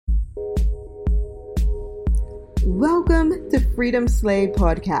Welcome to Freedom Slay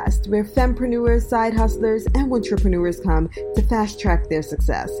Podcast, where fempreneurs, side hustlers, and entrepreneurs come to fast track their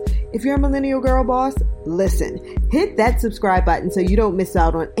success. If you're a millennial girl boss, listen, hit that subscribe button so you don't miss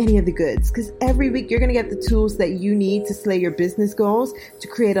out on any of the goods, because every week you're going to get the tools that you need to slay your business goals to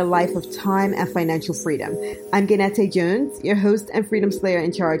create a life of time and financial freedom. I'm Ganette Jones, your host and Freedom Slayer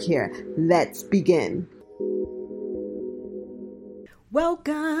in charge here. Let's begin.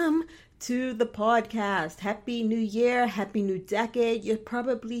 Welcome to the podcast. Happy New Year, happy new decade. You're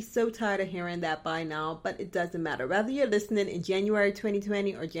probably so tired of hearing that by now, but it doesn't matter. Whether you're listening in January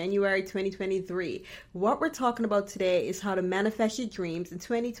 2020 or January 2023, what we're talking about today is how to manifest your dreams in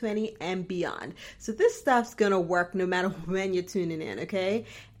 2020 and beyond. So this stuff's gonna work no matter when you're tuning in, okay?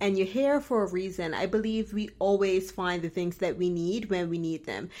 And you're here for a reason. I believe we always find the things that we need when we need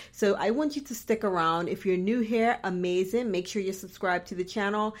them. So I want you to stick around. If you're new here, amazing. Make sure you're subscribed to the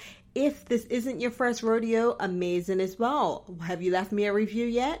channel. If this isn't your first rodeo, amazing as well. Have you left me a review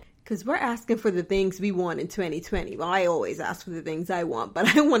yet? Because we're asking for the things we want in 2020. Well, I always ask for the things I want,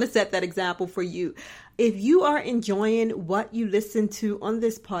 but I want to set that example for you. If you are enjoying what you listen to on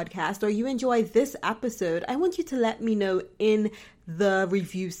this podcast or you enjoy this episode, I want you to let me know in the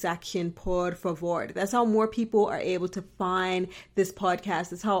review section, por favor. That's how more people are able to find this podcast.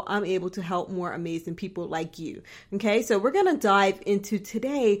 That's how I'm able to help more amazing people like you. Okay, so we're going to dive into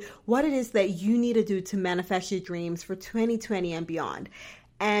today what it is that you need to do to manifest your dreams for 2020 and beyond.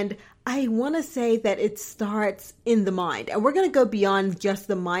 And I want to say that it starts in the mind. And we're going to go beyond just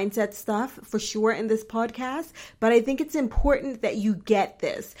the mindset stuff for sure in this podcast. But I think it's important that you get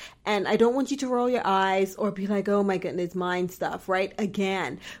this. And I don't want you to roll your eyes or be like, oh my goodness, mind stuff, right?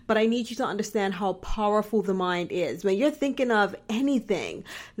 Again. But I need you to understand how powerful the mind is. When you're thinking of anything,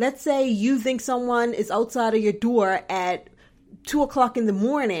 let's say you think someone is outside of your door at 2:00 in the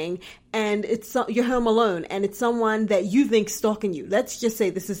morning and you're home alone and it's someone that you think stalking you. Let's just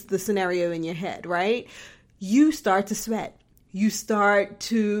say this is the scenario in your head, right? You start to sweat.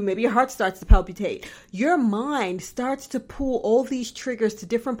 Maybe your heart starts to palpitate. Your mind starts to pull all these triggers to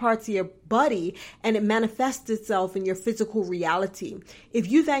different parts of your body and it manifests itself in your physical reality. If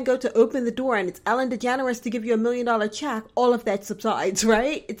you then go to open the door and it's Ellen DeGeneres to give you $1 million check, all of that subsides,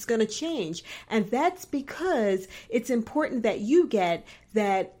 right? It's going to change. And that's because it's important that you get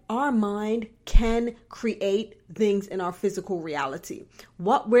that our mind can create things in our physical reality.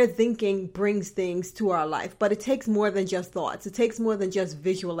 What we're thinking brings things to our life, but it takes more than just thoughts. It takes more than just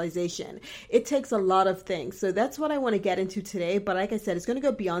visualization. It takes a lot of things. So that's what I want to get into today. But like I said, it's going to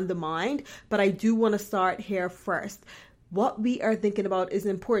go beyond the mind, but I do want to start here first. What we are thinking about is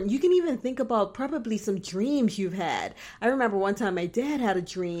important. You can even think about probably some dreams you've had. I remember one time my dad had a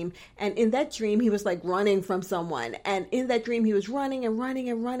dream, and in that dream, he was like running from someone. And in that dream, he was running and running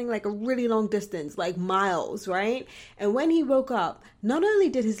and running like a really long distance, like miles, right? And when he woke up, not only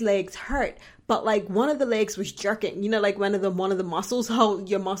did his legs hurt, but like one of the legs was jerking, like one of the muscles, how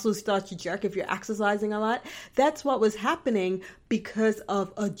your muscles start to jerk if you're exercising a lot. That's what was happening because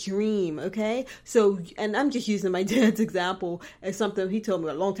of a dream. Okay. So, and I'm just using my dad's example as something he told me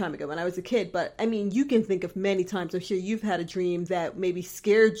a long time ago when I was a kid. But I mean, you can think of many times. I'm sure you've had a dream that maybe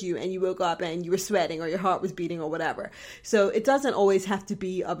scared you and you woke up and you were sweating or your heart was beating or whatever. So it doesn't always have to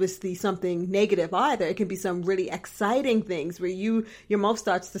be obviously something negative either. It can be some really exciting things where your mouth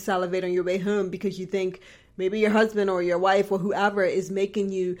starts to salivate on your way home because you think maybe your husband or your wife or whoever is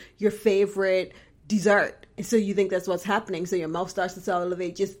making you your favorite dessert. And so you think that's what's happening. So your mouth starts to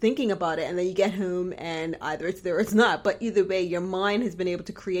salivate just thinking about it. And then you get home and either it's there or it's not. But either way, your mind has been able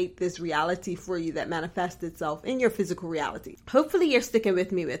to create this reality for you that manifests itself in your physical reality. Hopefully you're sticking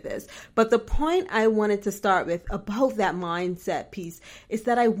with me with this. But the point I wanted to start with about that mindset piece is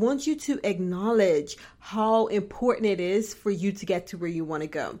that I want you to acknowledge how important it is for you to get to where you want to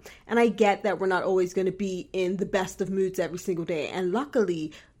go. And I get that we're not always going to be in the best of moods every single day. And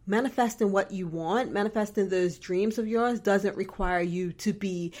luckily, manifesting what you want, manifesting those dreams of yours doesn't require you to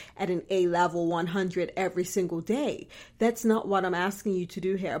be at an A-level 100 every single day. That's not what I'm asking you to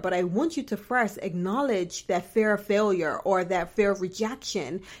do here. But I want you to first acknowledge that fear of failure or that fear of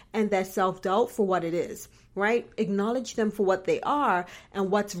rejection and that self-doubt for what it is. Right? Acknowledge them for what they are and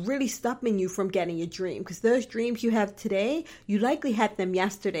what's really stopping you from getting your dream. Because those dreams you have today, you likely had them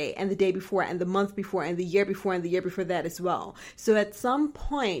yesterday and the day before and the month before and the year before and the year before that as well. So at some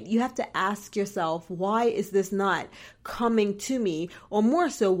point, you have to ask yourself, why is this not coming to me? Or more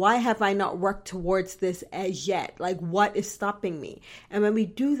so, why have I not worked towards this as yet? Like, what is stopping me? And when we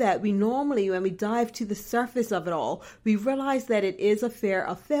do that, we normally, when we dive to the surface of it all, we realize that it is a fear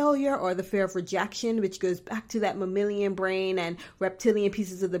of failure or the fear of rejection, which goes back to that mammalian brain and reptilian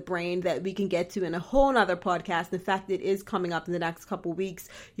pieces of the brain that we can get to in a whole nother podcast. In fact, it is coming up in the next couple weeks.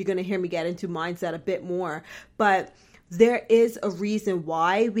 You're going to hear me get into mindset a bit more. But there is a reason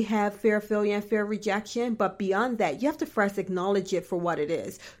why we have fear of failure and fear of rejection. But beyond that, you have to first acknowledge it for what it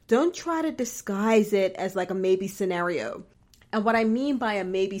is. Don't try to disguise it as like a maybe scenario. And what I mean by a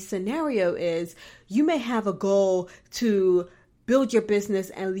maybe scenario is you may have a goal to build your business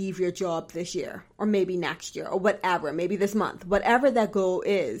and leave your job this year, or maybe next year, or whatever, maybe this month, whatever that goal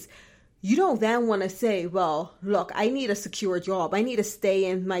is. You don't then want to say, well, look, I need a secure job. I need to stay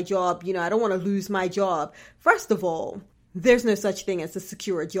in my job. I don't want to lose my job. First of all, there's no such thing as a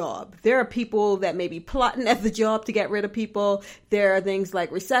secure job. There are people that may be plotting at the job to get rid of people. There are things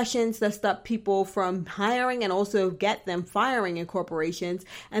like recessions that stop people from hiring and also get them firing in corporations.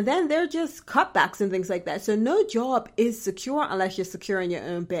 And then there are just cutbacks and things like that. So no job is secure unless you're secure in your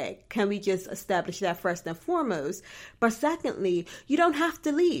own bag. Can we just establish that first and foremost? But secondly, you don't have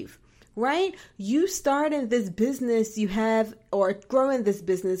to leave. Right? You start in this business you have, or grow in this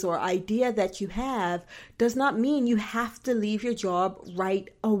business or idea that you have, does not mean you have to leave your job right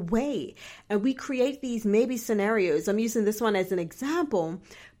away. And we create these maybe scenarios. I'm using this one as an example,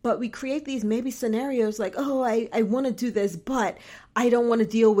 but we create these maybe scenarios like, oh, I want to do this, but I don't want to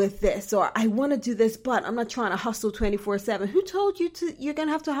deal with this, or I want to do this, but I'm not trying to hustle 24/7. Who told you you're going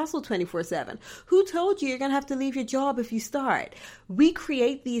to have to hustle 24/7? Who told you you're going to have to leave your job if you start? We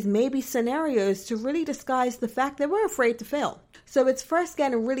create these maybe scenarios to really disguise the fact that we're afraid to fail. So it's first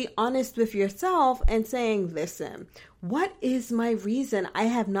getting really honest with yourself and saying, listen, what is my reason I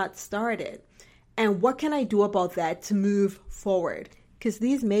have not started? And what can I do about that to move forward? Because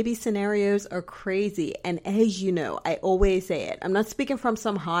these maybe scenarios are crazy. And as you know, I always say it, I'm not speaking from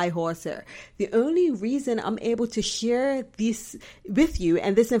some high horse here. The only reason I'm able to share this with you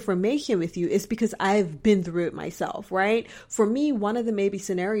and this information with you is because I've been through it myself, right? For me, one of the maybe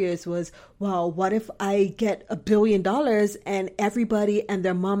scenarios was, well, what if I get $1 billion and everybody and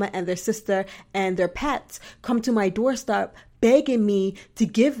their mama and their sister and their pets come to my doorstep begging me to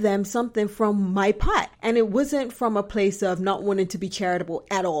give them something from my pot. And it wasn't from a place of not wanting to be charitable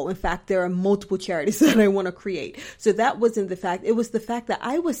at all. In fact, there are multiple charities that I want to create. So that wasn't the fact. It was the fact that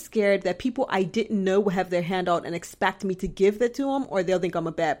I was scared that people I didn't know will have their hand out and expect me to give that to them, or they'll think I'm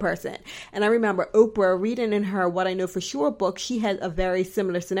a bad person. And I remember Oprah reading in her What I Know for Sure book, she had a very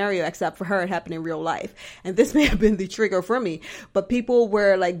similar scenario, except for her, it happened in real life. And this may have been the trigger for me, but people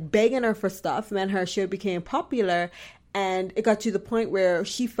were like begging her for stuff, and her show became popular. And it got to the point where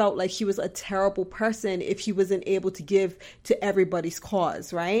she felt like she was a terrible person if she wasn't able to give to everybody's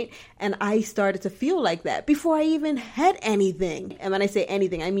cause, right? And I started to feel like that before I even had anything. And when I say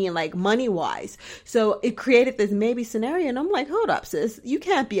anything, I mean like money-wise. So it created this maybe scenario. And I'm like, hold up, sis. You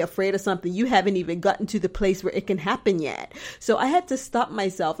can't be afraid of something you haven't even gotten to the place where it can happen yet. So I had to stop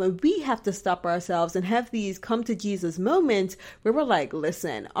myself, and we have to stop ourselves and have these come to Jesus moments where we're like,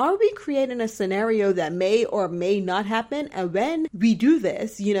 listen, are we creating a scenario that may or may not happen? And when we do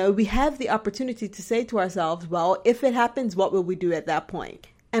this, we have the opportunity to say to ourselves, well, if it happens, what will we do at that point?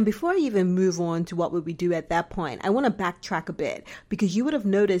 And before I even move on to what would we do at that point, I want to backtrack a bit, because you would have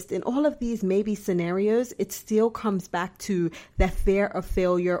noticed in all of these maybe scenarios, it still comes back to that fear of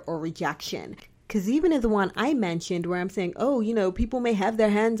failure or rejection. Because even in the one I mentioned where I'm saying, people may have their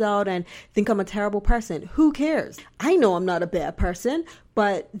hands out and think I'm a terrible person. Who cares? I know I'm not a bad person,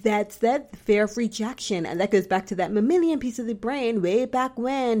 but that's that fear of rejection. And that goes back to that mammalian piece of the brain way back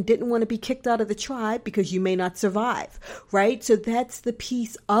when didn't want to be kicked out of the tribe because you may not survive, right? So that's the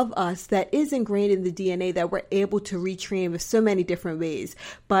piece of us that is ingrained in the DNA that we're able to retrain with so many different ways.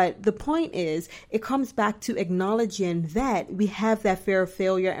 But the point is, it comes back to acknowledging that we have that fear of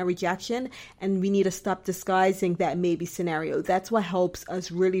failure and rejection, and we need to stop disguising that maybe scenario. That's what helps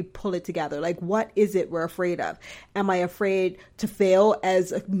us really pull it together. Like, what is it we're afraid of? Am I afraid to fail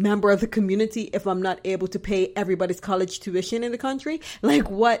as a member of the community if I'm not able to pay everybody's college tuition in the country? Like,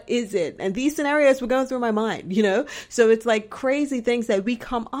 what is it? And these scenarios were going through my mind, So it's like crazy things that we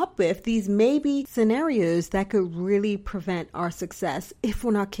come up with, these maybe scenarios that could really prevent our success if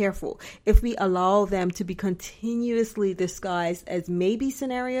we're not careful, if we allow them to be continuously disguised as maybe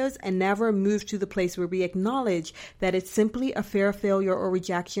scenarios and never move to the place where we acknowledge that it's simply a fear of failure or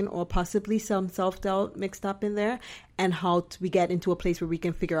rejection, or possibly some self-doubt mixed up in there. and how we get into a place where we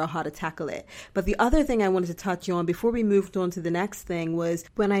can figure out how to tackle it. But the other thing I wanted to touch on before we moved on to the next thing was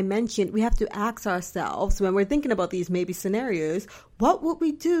when I mentioned we have to ask ourselves when we're thinking about these maybe scenarios, what would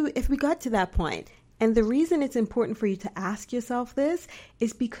we do if we got to that point? And the reason it's important for you to ask yourself this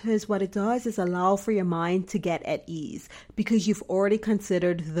is because what it does is allow for your mind to get at ease because you've already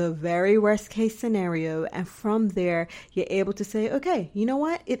considered the very worst case scenario. And from there, you're able to say, okay, you know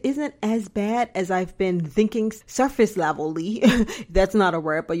what? It isn't as bad as I've been thinking surface levelly. That's not a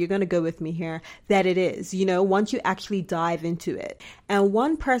word, but you're going to go with me here that it is, once you actually dive into it. And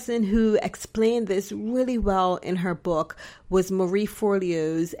one person who explained this really well in her book was Marie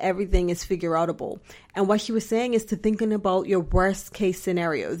Forleo's Everything is Figure Outable. And what she was saying is to thinking about your worst case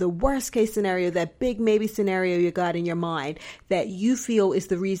scenario, the worst case scenario, that big maybe scenario you got in your mind that you feel is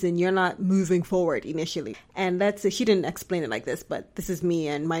the reason you're not moving forward initially. And she didn't explain it like this, but this is me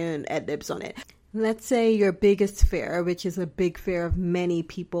and my own ad-libs on it. Let's say your biggest fear, which is a big fear of many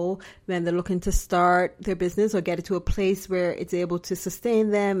people when they're looking to start their business or get it to a place where it's able to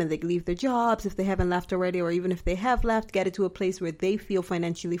sustain them and they can leave their jobs if they haven't left already, or even if they have left, get it to a place where they feel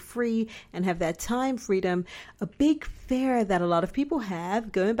financially free and have that time freedom. A big fear that a lot of people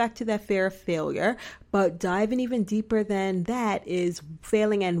have, going back to that fear of failure, but diving even deeper than that is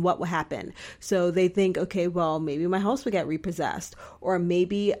failing and what will happen. So they think, okay, well, maybe my house will get repossessed, or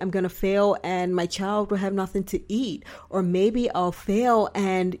maybe I'm going to fail and my child will have nothing to eat, or maybe I'll fail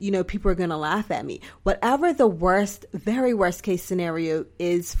and, people are going to laugh at me. Whatever the worst, very worst case scenario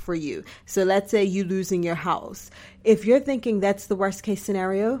is for you. So let's say you losing your house. If you're thinking that's the worst case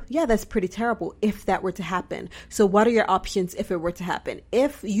scenario, yeah, that's pretty terrible if that were to happen. So what are your options if it were to happen?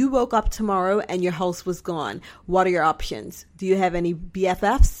 If you woke up tomorrow and your house was gone, what are your options? Do you have any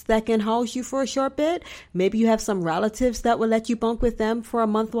BFFs that can house you for a short bit? Maybe you have some relatives that will let you bunk with them for a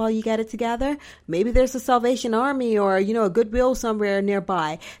month while you get it together. Maybe there's a Salvation Army or, a Goodwill somewhere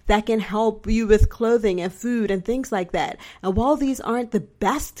nearby that can help you with clothing and food and things like that. And while these aren't the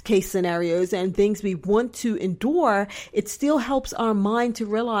best case scenarios and things we want to endure, it still helps our mind to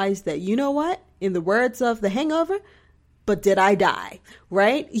realize that, you know what? In the words of The Hangover, but did I die?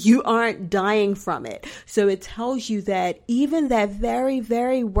 Right? You aren't dying from it. So it tells you that even that very,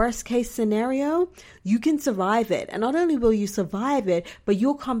 very worst case scenario, you can survive it. And not only will you survive it, but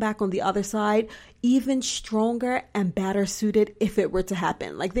you'll come back on the other side even stronger and better suited if it were to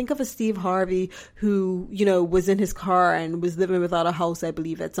happen. Like think of a Steve Harvey who, was in his car and was living without a house, I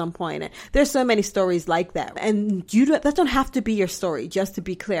believe, at some point. And there's so many stories like that. And that don't have to be your story, just to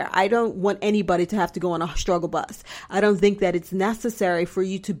be clear. I don't want anybody to have to go on a struggle bus. I don't think that it's necessary for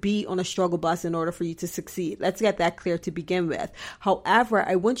you to be on a struggle bus in order for you to succeed. Let's get that clear to begin with. However,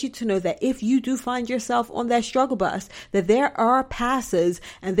 I want you to know that if you do find yourself on that struggle bus, that there are passes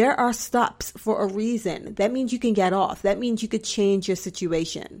and there are stops for a reason. That means you can get off. That means you could change your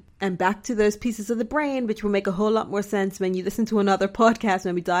situation. And back to those pieces of the brain, which will make a whole lot more sense when you listen to another podcast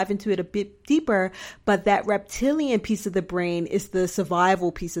when we dive into it a bit deeper. But that reptilian piece of the brain is the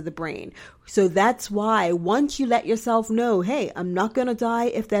survival piece of the brain. So that's why once you let yourself know, hey, I'm not going to die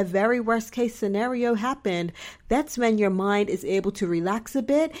if that very worst case scenario happened, that's when your mind is able to relax a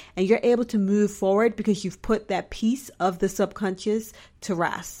bit and you're able to move forward because you've put that piece of the subconscious to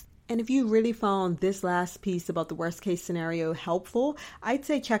rest. And if you really found this last piece about the worst case scenario helpful, I'd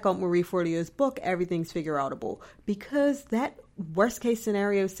say check out Marie Forleo's book, Everything's Figure Outable, because that worst case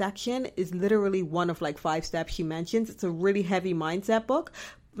scenario section is literally one of like 5 steps she mentions. It's a really heavy mindset book.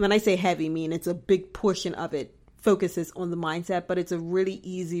 When I say heavy, I mean it's a big portion of it focuses on the mindset, but it's a really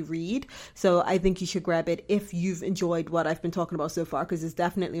easy read. So I think you should grab it if you've enjoyed what I've been talking about so far, because it's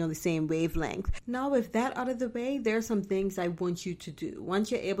definitely on the same wavelength. Now, with that out of the way, there are some things I want you to do. Once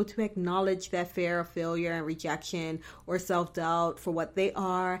you're able to acknowledge that fear of failure and rejection or self-doubt for what they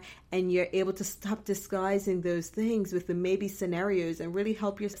are, and you're able to stop disguising those things with the maybe scenarios and really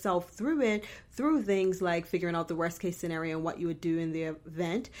help yourself through it, through things like figuring out the worst case scenario and what you would do in the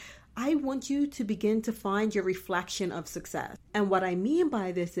event, I want you to begin to find your reflection of success. And what I mean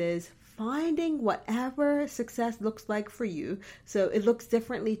by this is finding whatever success looks like for you. So it looks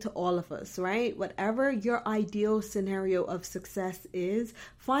differently to all of us, right? Whatever your ideal scenario of success is,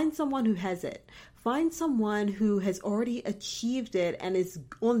 find someone who has it. Find someone who has already achieved it and is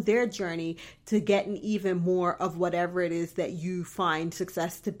on their journey to getting even more of whatever it is that you find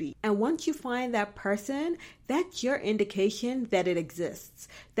success to be. And once you find that person, that's your indication that it exists.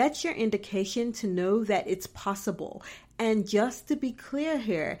 That's your indication to know that it's possible. And just to be clear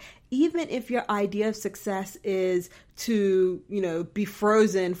here, even if your idea of success is to, be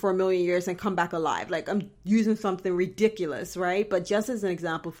frozen for 1,000,000 years and come back alive. Like, I'm using something ridiculous, right? But just as an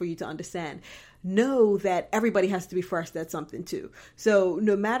example for you to understand, know that everybody has to be first at something too. So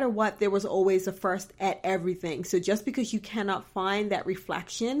no matter what, there was always a first at everything. So just because you cannot find that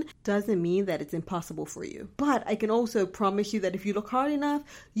reflection doesn't mean that it's impossible for you. But I can also promise you that if you look hard enough,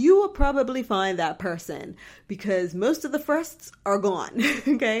 you will probably find that person, because most of the firsts are gone.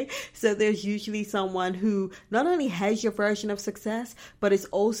 Okay. So there's usually someone who not only has your version of success, but is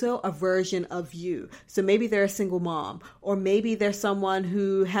also a version of you. So maybe they're a single mom, or maybe there's someone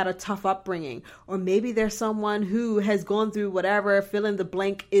who had a tough upbringing, or maybe there's someone who has gone through whatever fill in the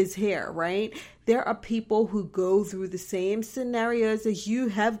blank is here, right? There are people who go through the same scenarios as you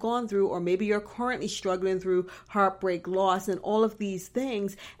have gone through, or maybe you're currently struggling through heartbreak, loss, and all of these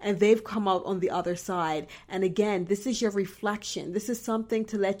things, and they've come out on the other side. And again, this is your reflection. This is something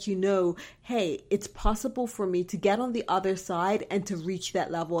to let you know, hey, it's possible for me to get on the other side and to reach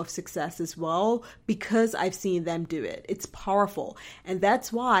that level of success as well, because I've seen them do it. It's powerful. And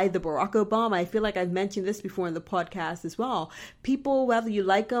that's why the Barack Obama, I feel like I've mentioned this before in the podcast as well, people, whether you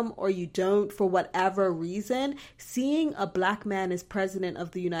like them or you don't, for whatever reason, seeing a Black man as president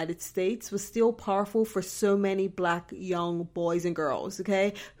of the United States was still powerful for so many Black young boys and girls,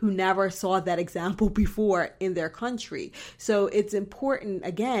 okay, who never saw that example before in their country. So it's important,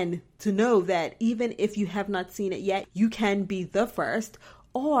 again, to know that even if you have not seen it yet, you can be the first,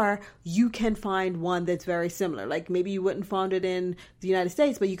 or you can find one that's very similar. Like maybe you wouldn't found it in the United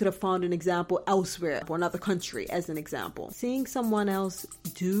States, but you could have found an example elsewhere or another country as an example. Seeing someone else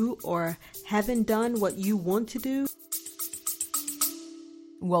do or haven't done what you want to do.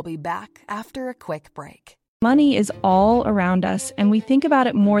 We'll be back after a quick break. Money is all around us, and we think about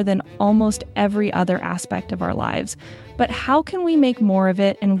it more than almost every other aspect of our lives. But how can we make more of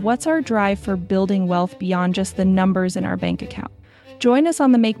it, and what's our drive for building wealth beyond just the numbers in our bank account? Join us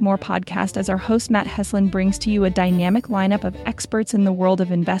on the Make More podcast as our host Matt Heslin brings to you a dynamic lineup of experts in the world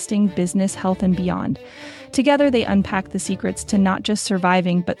of investing, business, health, and beyond. Together, they unpack the secrets to not just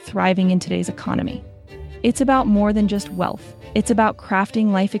surviving, but thriving in today's economy. It's about more than just wealth. It's about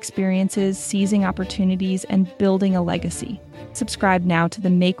crafting life experiences, seizing opportunities, and building a legacy. Subscribe now to the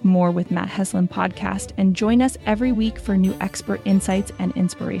Make More with Matt Heslin podcast and join us every week for new expert insights and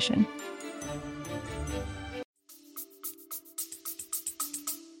inspiration.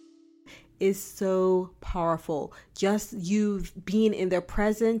 Is so powerful. Just you being in their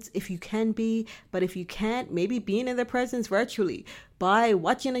presence, if you can be, but if you can't, maybe being in their presence virtually by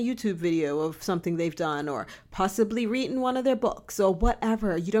watching a YouTube video of something they've done, or possibly reading one of their books or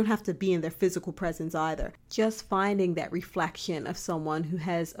whatever. You don't have to be in their physical presence either. Just finding that reflection of someone who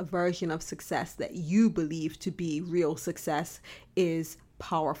has a version of success that you believe to be real success is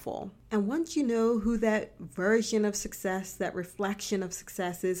powerful. And once you know who that version of success, that reflection of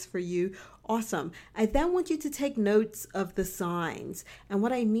success is for you, awesome. I then want you to take notes of the signs. And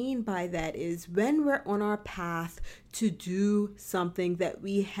what I mean by that is when we're on our path to do something that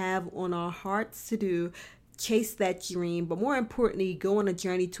we have on our hearts to do, chase that dream, but more importantly, go on a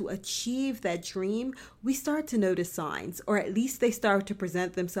journey to achieve that dream, we start to notice signs, or at least they start to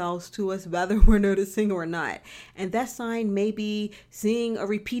present themselves to us, whether we're noticing or not. And that sign may be seeing a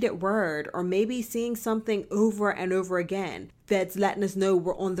repeated word, or maybe seeing something over and over again that's letting us know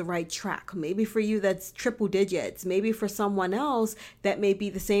we're on the right track. Maybe for you, that's triple digits. Maybe for someone else, that may be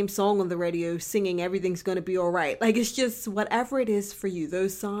the same song on the radio singing everything's going to be all right. Like, it's just whatever it is for you,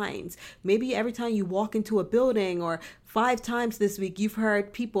 those signs. Maybe every time you walk into a building, or 5 times this week, you've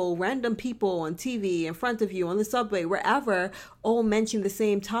heard people, random people on TV, in front of you, on the subway, wherever, all mention the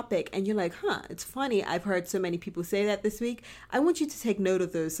same topic. And you're like, it's funny. I've heard so many people say that this week. I want you to take note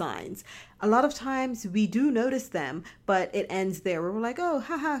of those signs. A lot of times we do notice them, but it ends there. We're like, oh,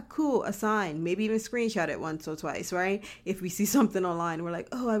 haha, cool, a sign. Maybe even screenshot it once or twice, right? If we see something online, we're like,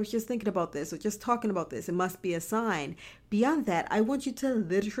 oh, I was just thinking about this, or just talking about this. It must be a sign. Beyond that, I want you to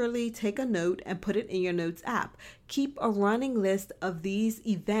literally take a note and put it in your notes app. Keep a running list of these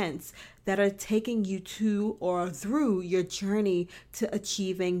events that are taking you to or through your journey to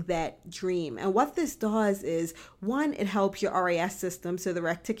achieving that dream. And what this does is, one, it helps your RAS system, so the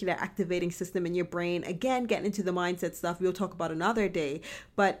reticular activating system in your brain. Again, getting into the mindset stuff we'll talk about another day,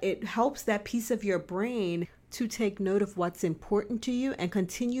 but it helps that piece of your brain to take note of what's important to you and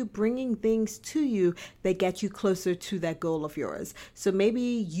continue bringing things to you that get you closer to that goal of yours. So maybe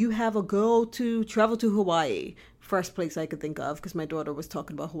you have a goal to travel to Hawaii first place I could think of because my daughter was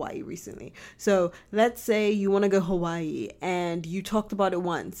talking about Hawaii recently. So let's say you want to go Hawaii and you talked about it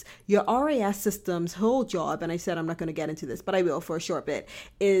once. Your RAS system's whole job, and I said I'm not going to get into this, but I will for a short bit,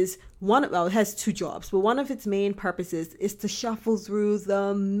 is it has two jobs, but one of its main purposes is to shuffle through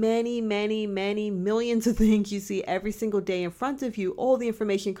the many millions of things you see every single day in front of you, all the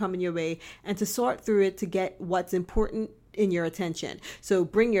information coming your way, and to sort through it to get what's important in your attention. So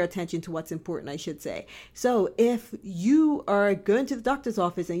bring your attention to what's important, I should say. So if you are going to the doctor's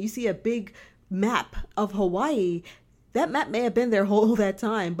office and you see a big map of Hawaii, that map may have been there all that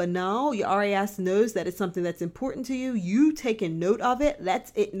time, but now your RAS knows that it's something that's important to you. You taking note of it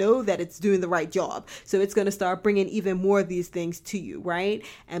lets it know that it's doing the right job. So it's going to start bringing even more of these things to you, right?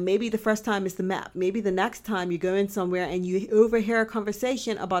 And maybe the first time is the map. Maybe the next time you go in somewhere and you overhear a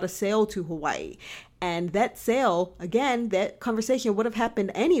conversation about a sail to Hawaii. And that sale, again, that conversation would have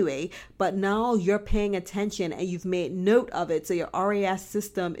happened anyway, but now you're paying attention and you've made note of it. So your RAS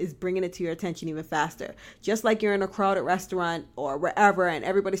system is bringing it to your attention even faster. Just like you're in a crowded restaurant or wherever and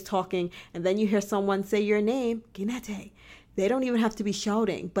everybody's talking and then you hear someone say your name, Ginete. They don't even have to be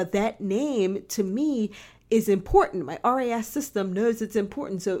shouting, but that name to me is important. My RAS system knows it's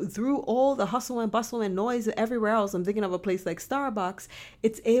important. So through all the hustle and bustle and noise everywhere else, I'm thinking of a place like Starbucks,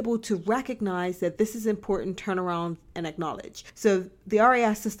 it's able to recognize that this is important, turn around and acknowledge. So the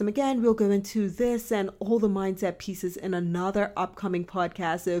RAS system, again, we'll go into this and all the mindset pieces in another upcoming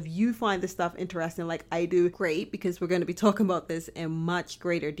podcast. So if you find this stuff interesting like I do, great, because we're going to be talking about this in much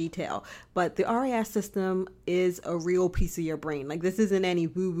greater detail. But the RAS system is a real piece of your brain. Like this isn't any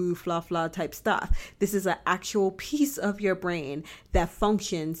woo-woo, fla-fla type stuff. This is an actual piece of your brain that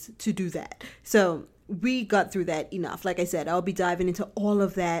functions to do that. So we got through that enough. Like I said, I'll be diving into all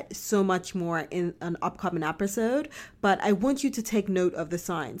of that so much more in an upcoming episode, but I want you to take note of the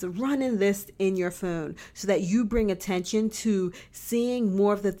signs. Run a list in your phone so that you bring attention to seeing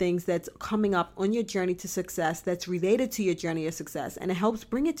more of the things that's coming up on your journey to success that's related to your journey of success, and it helps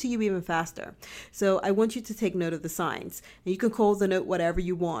bring it to you even faster. So I want you to take note of the signs, and you can call the note whatever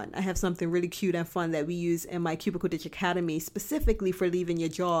you want. I have something really cute and fun that we use in my Cubicle Ditch Academy specifically for leaving your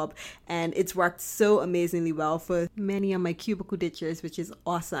job, and it's worked so amazingly well for many of my cubicle ditchers, which is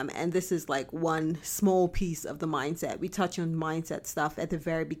awesome. And this is like one small piece of the mindset. We touch on mindset stuff at the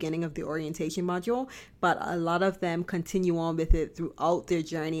very beginning of the orientation module, but a lot of them continue on with it throughout their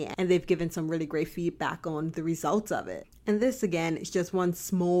journey, and they've given some really great feedback on the results of it. And this, again, is just one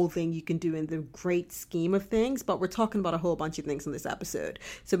small thing you can do in the great scheme of things, but we're talking about a whole bunch of things in this episode.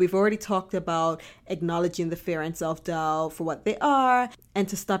 So we've already talked about acknowledging the fear and self-doubt for what they are, and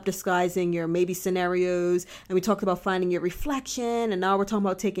to stop disguising your maybe scenarios. And we talked about finding your reflection, and now we're talking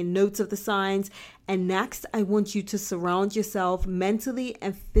about taking notes of the signs. And next, I want you to surround yourself mentally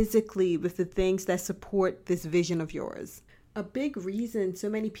and physically with the things that support this vision of yours. A big reason so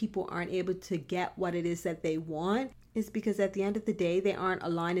many people aren't able to get what it is that they want is because at the end of the day, they aren't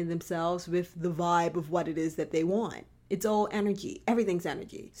aligning themselves with the vibe of what it is that they want. It's all energy. Everything's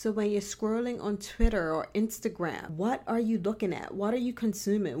energy. So when you're scrolling on Twitter or Instagram, what are you looking at? What are you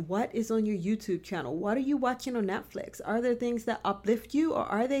consuming? What is on your YouTube channel? What are you watching on Netflix? Are there things that uplift you, or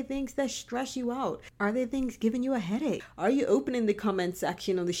are there things that stress you out? Are there things giving you a headache? Are you opening the comment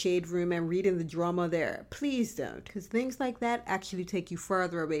section of the Shade Room and reading the drama there? Please don't, because things like that actually take you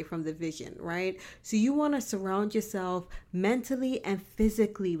further away from the vision, right? So you want to surround yourself mentally and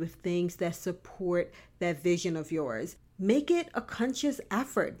physically with things that support that vision of yours. Make it a conscious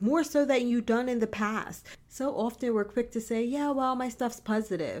effort, more so than you've done in the past. So often we're quick to say, yeah, well, my stuff's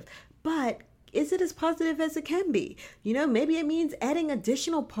positive, but is it as positive as it can be? You know, maybe it means adding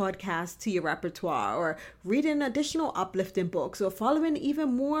additional podcasts to your repertoire, or reading additional uplifting books, or following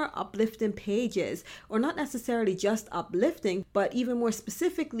even more uplifting pages, or not necessarily just uplifting, but even more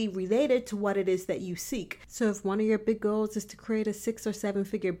specifically related to what it is that you seek. So if one of your big goals is to create a 6 or 7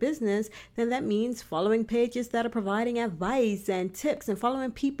 figure business, then that means following pages that are providing advice and tips, and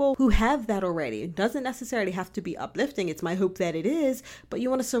following people who have that already. It doesn't necessarily have to be uplifting. It's my hope that it is, but you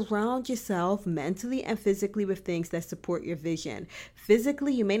want to surround yourself mentally and physically with things that support your vision.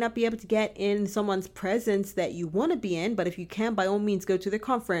 Physically, you may not be able to get in someone's presence that you want to be in, but if you can, by all means, go to the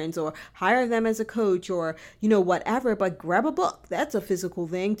conference or hire them as a coach, or, you know, whatever, but grab a book. That's a physical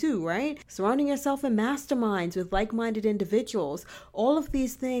thing too, right? Surrounding yourself in masterminds with like-minded individuals. All of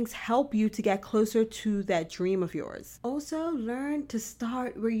these things help you to get closer to that dream of yours. Also, learn to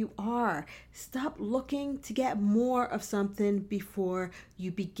start where you are. Stop looking to get more of something before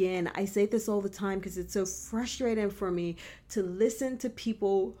you begin. I say this all the time because it's so frustrating for me to listen to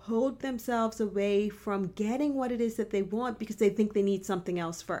people hold themselves away from getting what it is that they want because they think they need something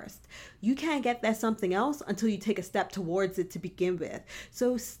else first. You can't get that something else until you take a step towards it to begin with.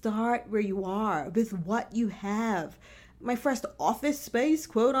 So start where you are with what you have. My first office space,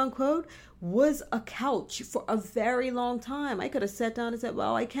 quote unquote, was a couch for a very long time. I could have sat down and said,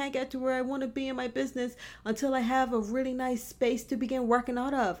 well, I can't get to where I want to be in my business until I have a really nice space to begin working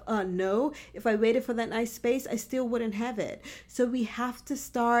out of. No, if I waited for that nice space, I still wouldn't have it. So we have to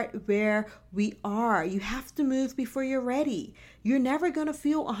start where we are. You have to move before you're ready. You're never going to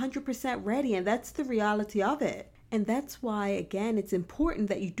feel 100% ready, and that's the reality of it. And that's why, again, it's important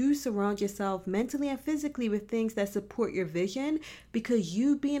that you do surround yourself mentally and physically with things that support your vision, because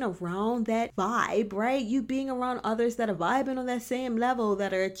you being around that vibe, right? You being around others that are vibing on that same level,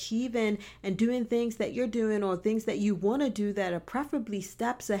 that are achieving and doing things that you're doing or things that you want to do that are preferably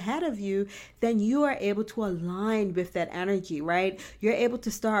steps ahead of you, then you are able to align with that energy, right? You're able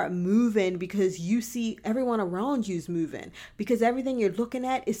to start moving because you see everyone around you's moving, because everything you're looking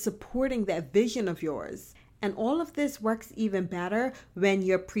at is supporting that vision of yours. And all of this works even better when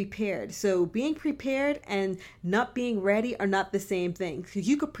you're prepared. So being prepared and not being ready are not the same thing. Because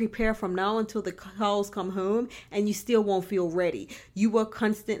you could prepare from now until the cows come home and you still won't feel ready. You will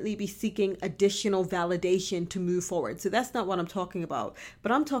constantly be seeking additional validation to move forward. So that's not what I'm talking about.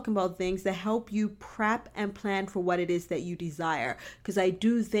 But I'm talking about things that help you prep and plan for what it is that you desire. Because I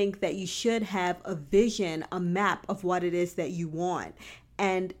do think that you should have a vision, a map of what it is that you want.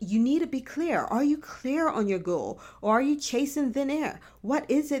 And you need to be clear. Are you clear on your goal? Or are you chasing thin air? What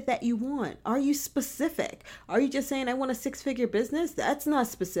is it that you want? Are you specific? Are you just saying, I want a 6-figure business? That's not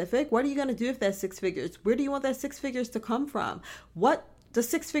specific. What are you going to do if that's 6 figures? Where do you want that 6 figures to come from? What does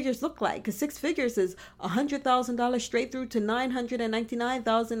 6 figures look like? Because 6 figures is $100,000 straight through to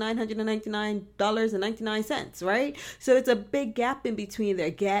 $999,999.99, right? So it's a big gap in between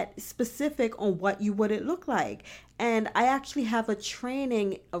there. Get specific on what you want it look like. And I actually have a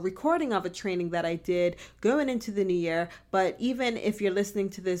recording of a training that I did going into the new year. But even if you're listening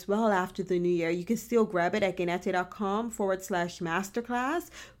to this well after the new year, you can still grab it at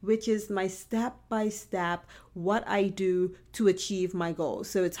gainete.com/masterclass, which is my step-by-step what I do to achieve my goals.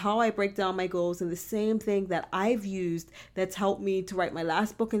 So it's how I break down my goals, and the same thing that I've used that's helped me to write my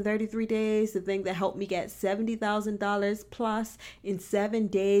last book in 33 days, the thing that helped me get $70,000 plus in 7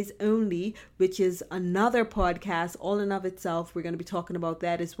 days only, which is another podcast all in of itself. We're going to be talking about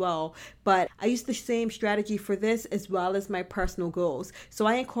that as well. But I use the same strategy for this as well as my personal goals. So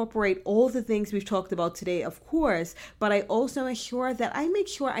I incorporate all the things we've talked about today, of course, but I also ensure that I make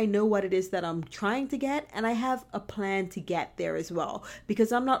sure I know what it is that I'm trying to get, and I have a plan to get there as well,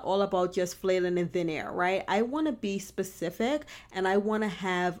 because I'm not all about just flailing in thin air, right? I want to be specific, and I want to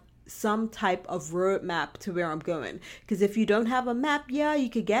have some type of roadmap to where I'm going. Because if you don't have a map, yeah, you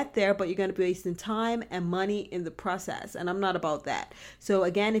could get there, but you're going to be wasting time and money in the process. And I'm not about that. So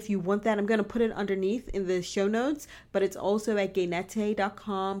again, if you want that, I'm going to put it underneath in the show notes, but it's also at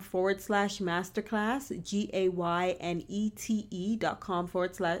gainete.com/masterclass,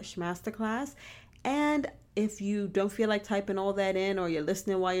 gaynete.com/masterclass. And if you don't feel like typing all that in, or you're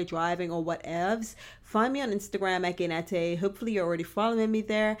listening while you're driving or whatevs, find me on Instagram at Gainete. Hopefully you're already following me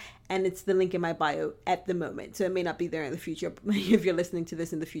there, and it's the link in my bio at the moment. So it may not be there in the future if you're listening to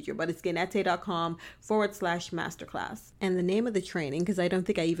this in the future, but it's gainete.com/masterclass. And the name of the training, because I don't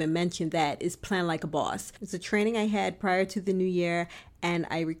think I even mentioned that, is Plan Like a Boss. It's a training I had prior to the new year, and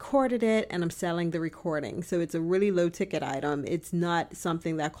I recorded it, and I'm selling the recording. So it's a really low ticket item. It's not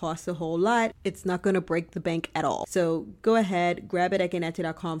something that costs a whole lot. It's not going to break the bank at all. So go ahead, grab it at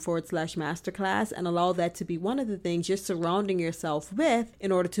gainete.com/masterclass, and allow that to be one of the things you're surrounding yourself with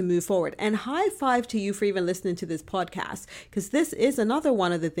in order to move forward. And high five to you for even listening to this podcast, because this is another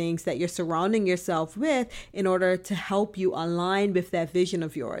one of the things that you're surrounding yourself with in order to help you align with that vision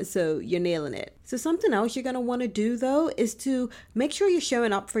of yours. So you're nailing it. So something else you're going to want to do, though, is to make sure you're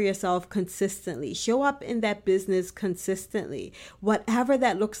showing up for yourself consistently. Show up in that business consistently, whatever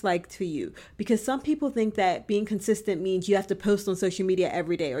that looks like to you. Because some people think that being consistent means you have to post on social media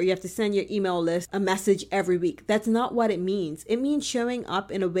every day, or you have to send your email list a message every week. That's not what it means. It means showing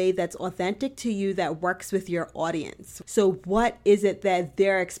up in a way that's authentic to you, that works with your audience. So what is it that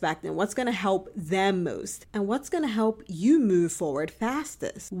they're expecting? What's going to help them most? And what's going to help you move forward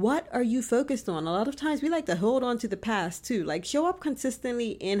fastest? What are you focused on? A lot of times we like to hold on to the past too. Like, show up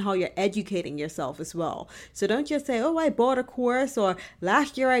consistently in how you're educating yourself as well. So don't just say, oh, I bought a course, or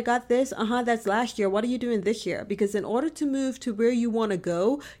last year I got this. That's last year. What are you doing this year? Because in order to move to where you want to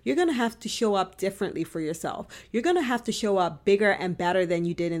go, you're going to have to show up differently for yourself. You're going to have to show up bigger and better than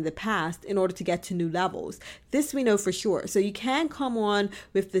you did in the past in order to get to new levels. This we know for sure. So you can't come on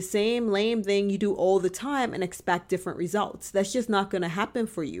with the same lame thing you do all the time and expect different results. That's just not going to happen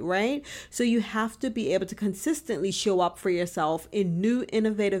for you, right? So you have to be able to consistently show up for yourself in new,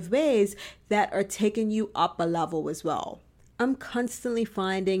 innovative ways that are taking you up a level as well. I'm constantly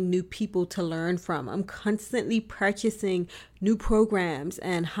finding new people to learn from. I'm constantly purchasing new programs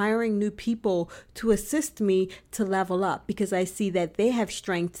and hiring new people to assist me to level up because I see that they have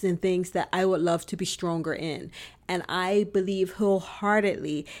strengths and things that I would love to be stronger in. And I believe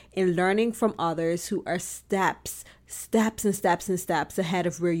wholeheartedly in learning from others who are steps ahead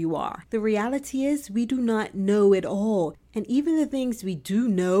of where you are. The reality is we do not know it all. And even the things we do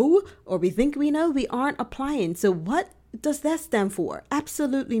know or we think we know, we aren't applying. So what does that stand for?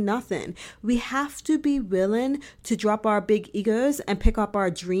 Absolutely nothing. We have to be willing to drop our big egos and pick up our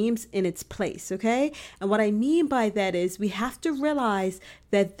dreams in its place, okay? And what I mean by that is we have to realize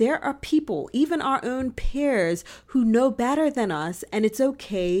that there are people, even our own peers, who know better than us, and it's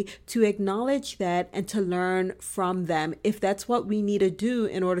okay to acknowledge that and to learn from them if that's what we need to do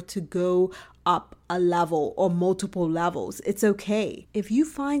in order to go up a level or multiple levels. It's okay. If you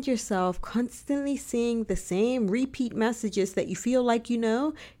find yourself constantly seeing the same repeat messages that you feel like you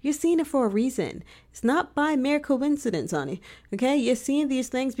know, you're seeing it for a reason. It's not by mere coincidence, honey. Okay? You're seeing these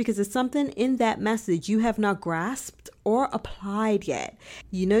things because there's something in that message you have not grasped or applied yet.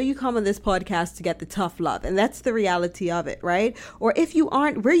 You know you come on this podcast to get the tough love, and that's the reality of it, right? Or if you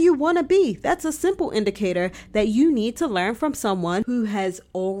aren't where you want to be, that's a simple indicator that you need to learn from someone who has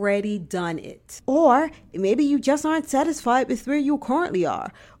already done it. Or maybe you just aren't satisfied with where you currently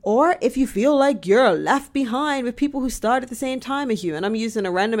are. Or if you feel like you're left behind with people who start at the same time as you, and I'm using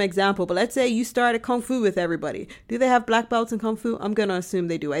a random example, but let's say you started Kung Fu with everybody. Do they have black belts in Kung Fu? I'm going to assume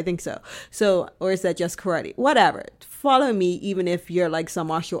they do. I think so. So, or is that just karate? Whatever. Follow me even if you're like some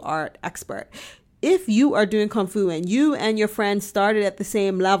martial art expert. If you are doing Kung Fu and you and your friend started at the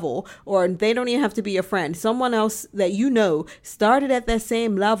same level, or they don't even have to be your friend, someone else that you know started at that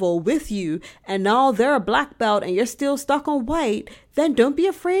same level with you, and now they're a black belt and you're still stuck on white, then don't be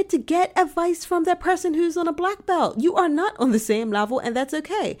afraid to get advice from that person who's on a black belt. You are not on the same level, and that's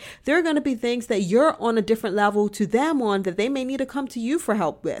okay. There are going to be things that you're on a different level to them on that they may need to come to you for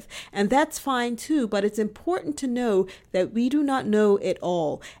help with, and that's fine too. But it's important to know that we do not know it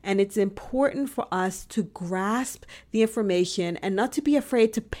all, and it's important for us to grasp the information and not to be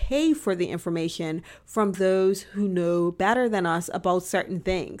afraid to pay for the information from those who know better than us about certain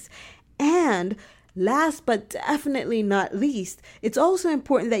things. And last but definitely not least, it's also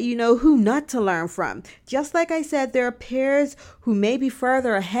important that you know who not to learn from. Just like I said, there are peers who may be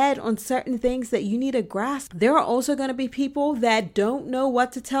further ahead on certain things that you need to grasp. There are also going to be people that don't know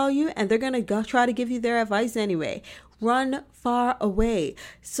what to tell you, and they're going to go try to give you their advice anyway. Run far away.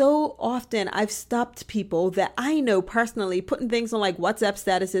 So often I've stopped people that I know personally putting things on like WhatsApp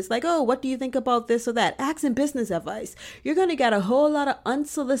statuses like, oh, what do you think about this or that? Asking business advice. You're going to get a whole lot of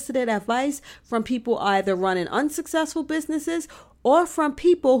unsolicited advice from people either running unsuccessful businesses or from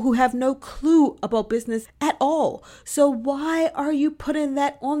people who have no clue about business at all. So why are you putting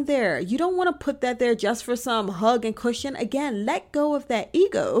that on there? You don't want to put that there just for some hug and cushion. Again, let go of that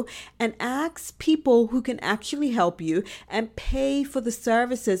ego and ask people who can actually help you and pay for the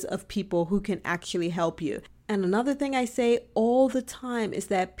services of people who can actually help you. And another thing I say all the time is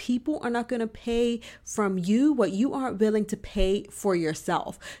that people are not going to pay from you what you aren't willing to pay for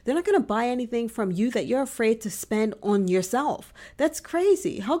yourself. They're not going to buy anything from you that you're afraid to spend on yourself. That's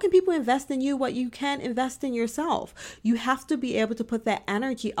crazy. How can people invest in you what you can't invest in yourself? You have to be able to put that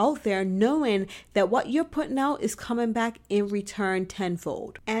energy out there knowing that what you're putting out is coming back in return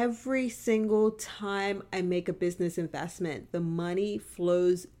tenfold. Every single time I make a business investment, the money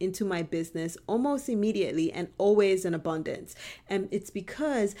flows into my business almost immediately and always in abundance. And it's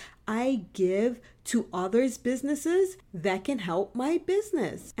because I give to others' businesses that can help my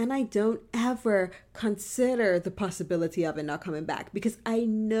business. And I don't ever consider the possibility of it not coming back because I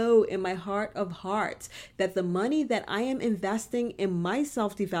know in my heart of hearts that the money that I am investing in my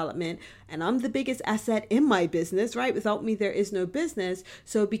self-development, and I'm the biggest asset in my business, right? Without me, there is no business.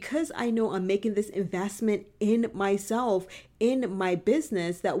 So because I know I'm making this investment in myself, in my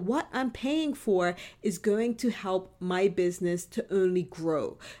business, that what I'm paying for is going to help my business to only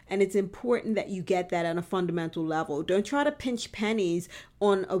grow. And And it's important that you get that on a fundamental level. Don't try to pinch pennies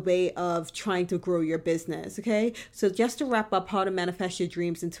on a way of trying to grow your business, okay? So just to wrap up how to manifest your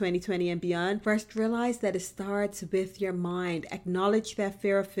dreams in 2020 and beyond, first realize that it starts with your mind. Acknowledge that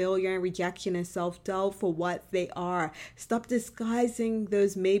fear of failure and rejection and self-doubt for what they are. Stop disguising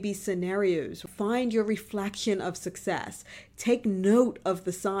those maybe scenarios. Find your reflection of success. Take note of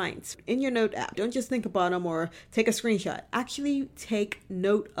the signs in your note app. Don't just think about them or take a screenshot. Actually take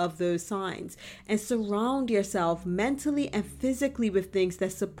note of those signs and surround yourself mentally and physically with things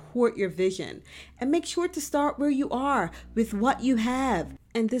that support your vision. And make sure to start where you are with what you have.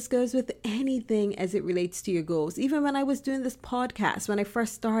 And this goes with anything as it relates to your goals. Even when I was doing this podcast, when I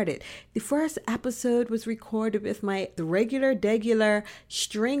first started, the first episode was recorded with the regular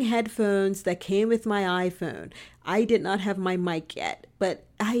string headphones that came with my iPhone. I did not have my mic yet, but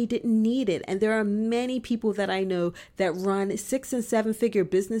I didn't need it. And there are many people that I know that run 6 and 7 figure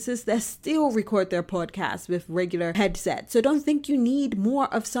businesses that still record their podcasts with regular headsets. So don't think you need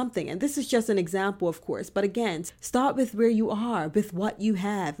more of something. And this is just an example, of course. But again, start with where you are, with what you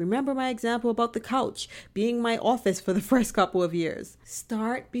have. Remember my example about the couch being my office for the first couple of years.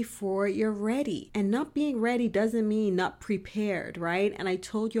 Start before you're ready. And not being ready doesn't mean not prepared, right? And I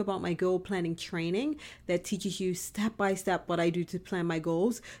told you about my goal planning training that teaches you step by step what I do to plan my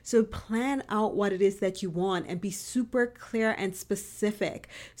goals. So plan out what it is that you want and be super clear and specific.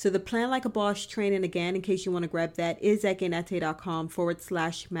 So the Plan Like a Boss training, again, in case you want to grab that, is at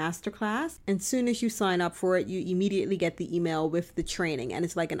gaynette.com/masterclass. And soon as you sign up for it, you immediately get the email with the training. And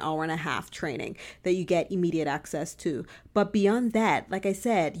it's like an hour and a half training that you get immediate access to. But beyond that, like I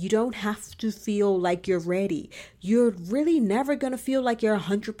said, you don't have to feel like you're ready. You're really never going to feel like you're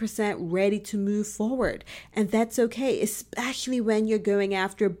 100% ready to move forward. And that's okay, especially when you're going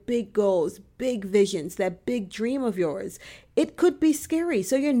after big goals, big visions, that big dream of yours. It could be scary,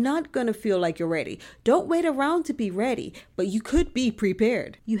 so you're not going to feel like you're ready. Don't wait around to be ready, but you could be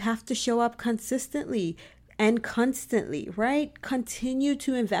prepared. You have to show up consistently and constantly, right? Continue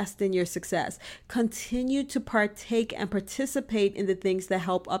to invest in your success. Continue to partake and participate in the things that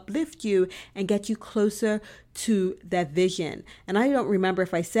help uplift you and get you closer to that vision. And I don't remember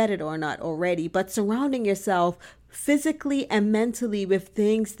if I said it or not already, but surrounding yourself physically and mentally with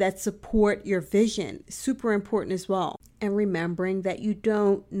things that support your vision, super important as well. And remembering that you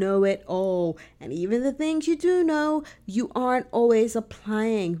don't know it all. And even the things you do know, you aren't always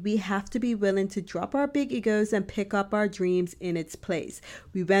applying. We have to be willing to drop our big egos and pick up our dreams in its place.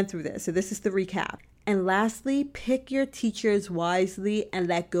 We went through this, so this is the recap. And lastly, pick your teachers wisely and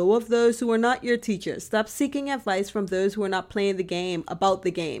let go of those who are not your teachers. Stop seeking advice from those who are not playing the game about the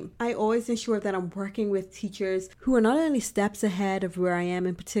game. I always ensure that I'm working with teachers who are not only steps ahead of where I am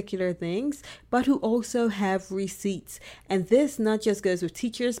in particular things, but who also have receipts. And this not just goes with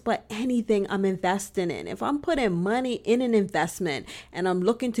teachers, but anything I'm investing in. If I'm putting money in an investment and I'm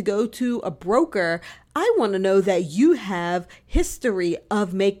looking to go to a broker, I want to know that you have history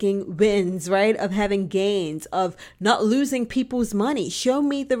of making wins, right? Of having gains, of not losing people's money. Show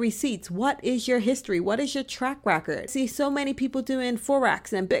me the receipts. What is your history? What is your track record? See so many people doing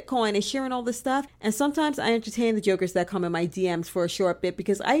Forex and Bitcoin and sharing all this stuff. And sometimes I entertain the jokers that come in my DMs for a short bit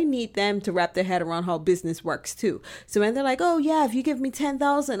because I need them to wrap their head around how business works too. So when they're like, oh yeah, if you give me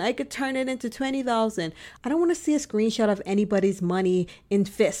 10,000, I could turn it into 20,000. I don't want to see a screenshot of anybody's money in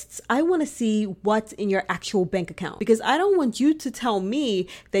fists. I want to see what's in your actual bank account, because I don't want you to tell me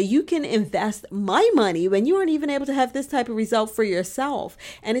that you can invest my money when you aren't even able to have this type of result for yourself.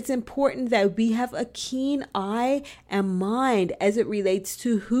 And it's important that we have a keen eye and mind as it relates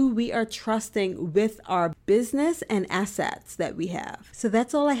to who we are trusting with our business and assets that we have. So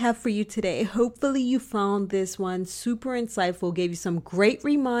that's all I have for you today. Hopefully you found this one super insightful, gave you some great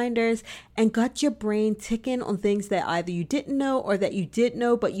reminders, and got your brain ticking on things that either you didn't know or that you did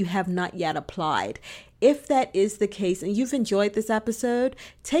know but you have not yet applied. If that is the case and you've enjoyed this episode,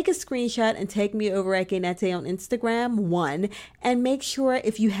 take a screenshot and tag me over at Gaynette on Instagram, and make sure,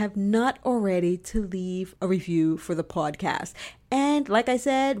 if you have not already, to leave a review for the podcast. And like I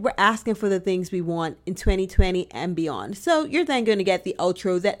said, we're asking for the things we want in 2020 and beyond. So you're then going to get the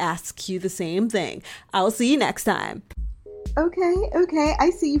outro that asks you the same thing. I'll see you next time. Okay, I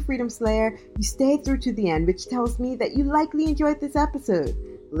see you, Freedom Slayer. You stayed through to the end, which tells me that you likely enjoyed this episode.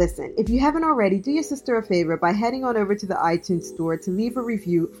 Listen, if you haven't already, do your sister a favor by heading on over to the iTunes store to leave a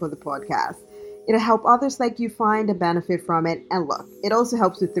review for the podcast. It'll help others like you find and benefit from it. And look, it also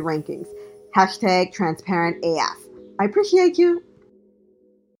helps with the rankings. #transparentAF. I appreciate you.